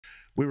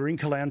We were in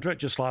Caloundra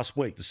just last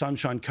week, the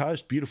Sunshine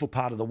Coast, beautiful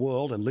part of the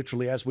world, and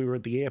literally as we were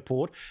at the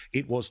airport,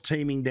 it was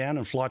teeming down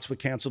and flights were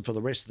cancelled for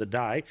the rest of the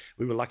day.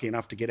 We were lucky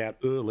enough to get out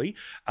early,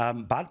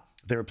 but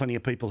there are plenty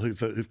of people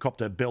who've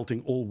copped a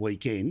belting all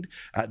weekend.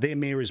 Their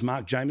mayor is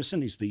Mark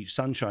Jamieson. He's the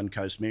Sunshine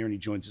Coast Mayor, and he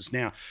joins us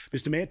now.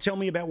 Mr Mayor, tell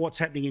me about what's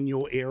happening in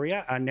your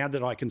area. Now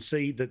that I can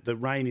see that the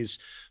rain is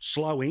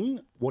slowing,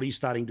 what are you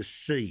starting to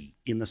see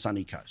in the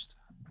sunny coast?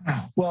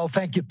 Well,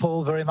 thank you,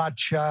 Paul, very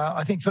much.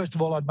 I think, first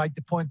of all, I'd make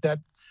the point that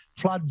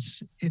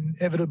floods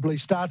inevitably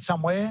start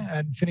somewhere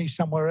and finish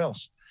somewhere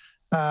else.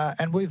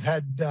 And we've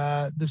had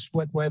this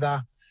wet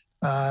weather,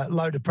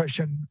 low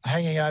depression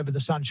hanging over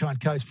the Sunshine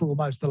Coast for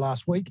almost the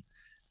last week.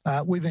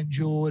 We've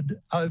endured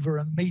over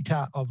a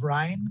metre of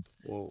rain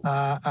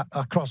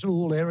across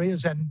all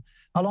areas. And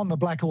along the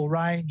Blackall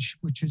Range,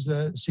 which is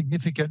a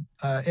significant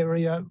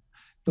area,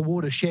 the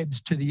water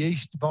sheds to the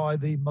east via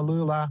the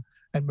Malula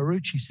and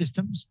Maroochy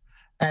systems.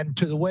 And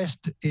to the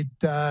west, it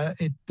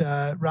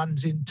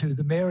runs into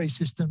the Mary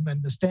system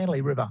and the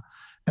Stanley River.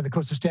 And of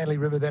course, the Stanley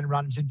River then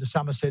runs into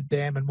Somerset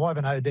Dam and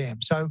Wivenhoe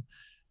Dam. So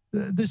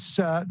this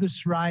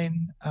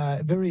rain,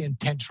 very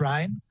intense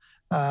rain,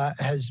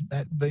 has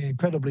been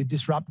incredibly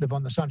disruptive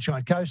on the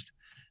Sunshine Coast,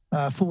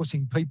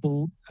 forcing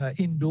people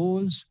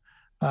indoors.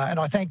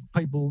 And I thank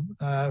people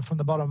from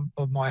the bottom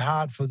of my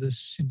heart for the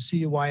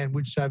sincere way in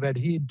which they've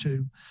adhered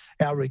to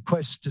our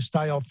requests to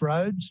stay off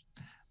roads.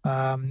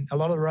 A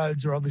lot of the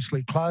roads are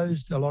obviously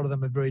closed. A lot of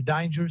them are very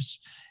dangerous.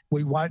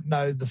 We won't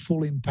know the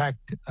full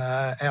impact.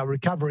 Our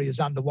recovery is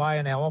underway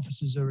and our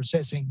officers are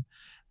assessing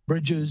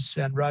bridges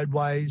and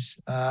roadways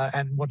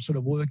and what sort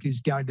of work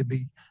is going to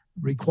be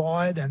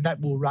required. And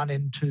that will run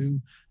into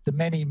the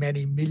many,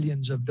 many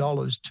millions of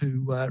dollars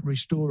to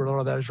restore a lot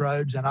of those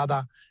roads and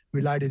other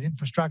related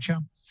infrastructure.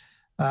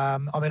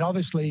 I mean,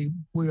 obviously,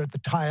 we're at the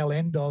tail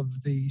end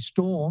of the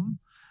storm,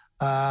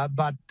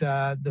 but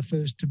the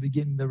first to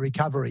begin the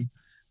recovery.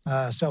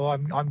 So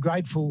I'm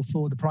grateful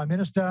for the Prime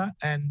Minister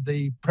and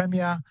the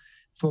Premier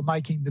for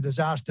making the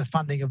disaster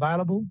funding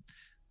available.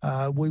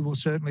 We will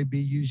certainly be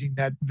using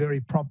that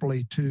very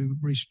promptly to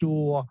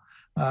restore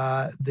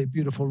the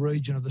beautiful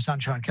region of the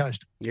Sunshine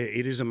Coast. Yeah,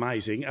 it is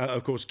amazing.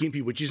 Of course,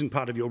 Gympie, which isn't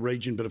part of your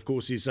region, but of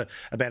course is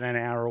about an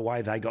hour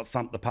away, they got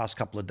thumped the past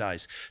couple of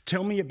days.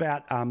 Tell me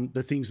about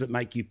the things that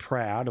make you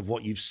proud of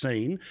what you've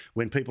seen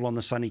when people on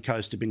the sunny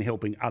coast have been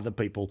helping other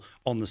people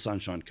on the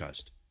Sunshine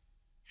Coast.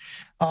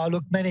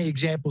 Look, many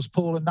examples,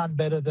 Paul, and none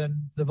better than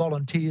the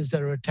volunteers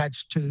that are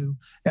attached to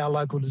our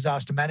local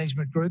disaster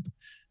management group.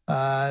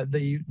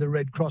 The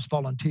Red Cross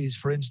volunteers,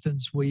 for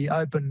instance, we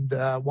opened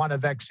one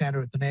evac centre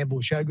at the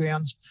Nambour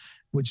Showgrounds,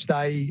 which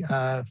they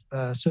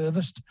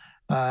serviced.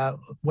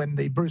 When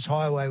the Bruce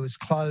Highway was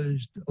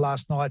closed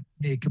last night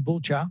near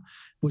Caboolture,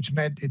 which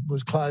meant it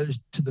was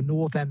closed to the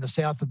north and the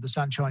south of the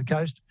Sunshine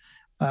Coast,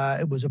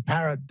 it was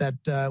apparent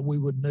that we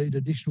would need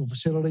additional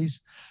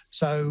facilities.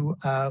 So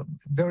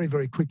very,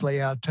 very quickly,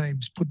 our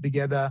teams put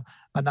together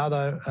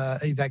another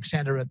evac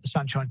centre at the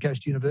Sunshine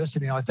Coast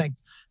University. And I thank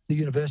the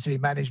university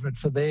management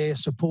for their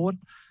support.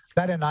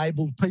 That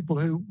enabled people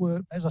who were,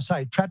 as I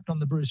say, trapped on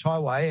the Bruce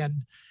Highway, and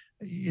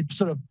it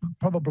sort of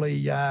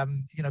probably,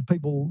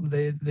 people,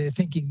 their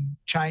thinking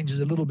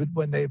changes a little bit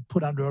when they're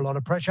put under a lot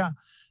of pressure.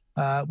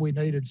 We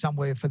needed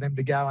somewhere for them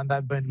to go, and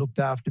they've been looked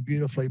after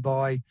beautifully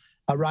by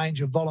a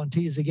range of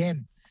volunteers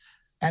again.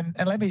 And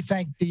let me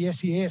thank the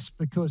SES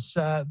because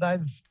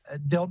they've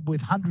dealt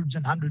with hundreds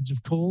and hundreds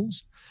of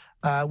calls.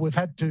 We've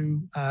had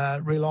to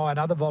rely on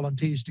other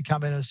volunteers to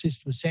come in and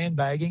assist with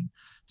sandbagging,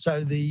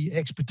 so the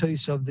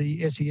expertise of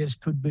the SES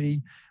could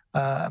be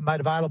made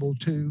available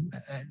to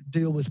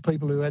deal with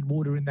people who had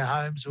water in their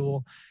homes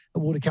or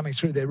water coming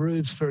through their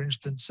roofs, for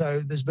instance.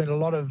 So there's been a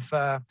lot of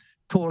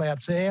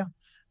call-outs there.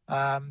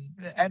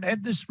 And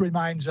this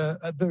remains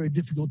a very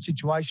difficult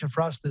situation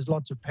for us. There's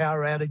lots of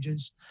power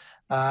outages.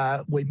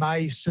 We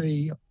may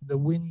see the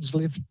winds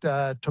lift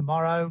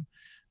tomorrow.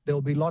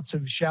 There'll be lots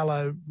of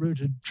shallow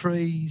rooted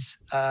trees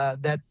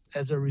that,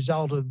 as a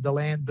result of the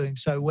land being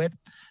so wet,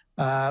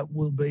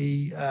 will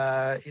be,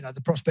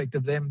 the prospect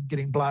of them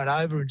getting blown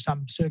over in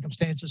some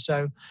circumstances.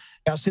 So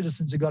our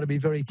citizens have got to be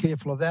very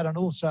careful of that, and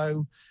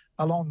also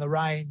along the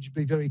range,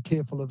 be very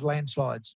careful of landslides.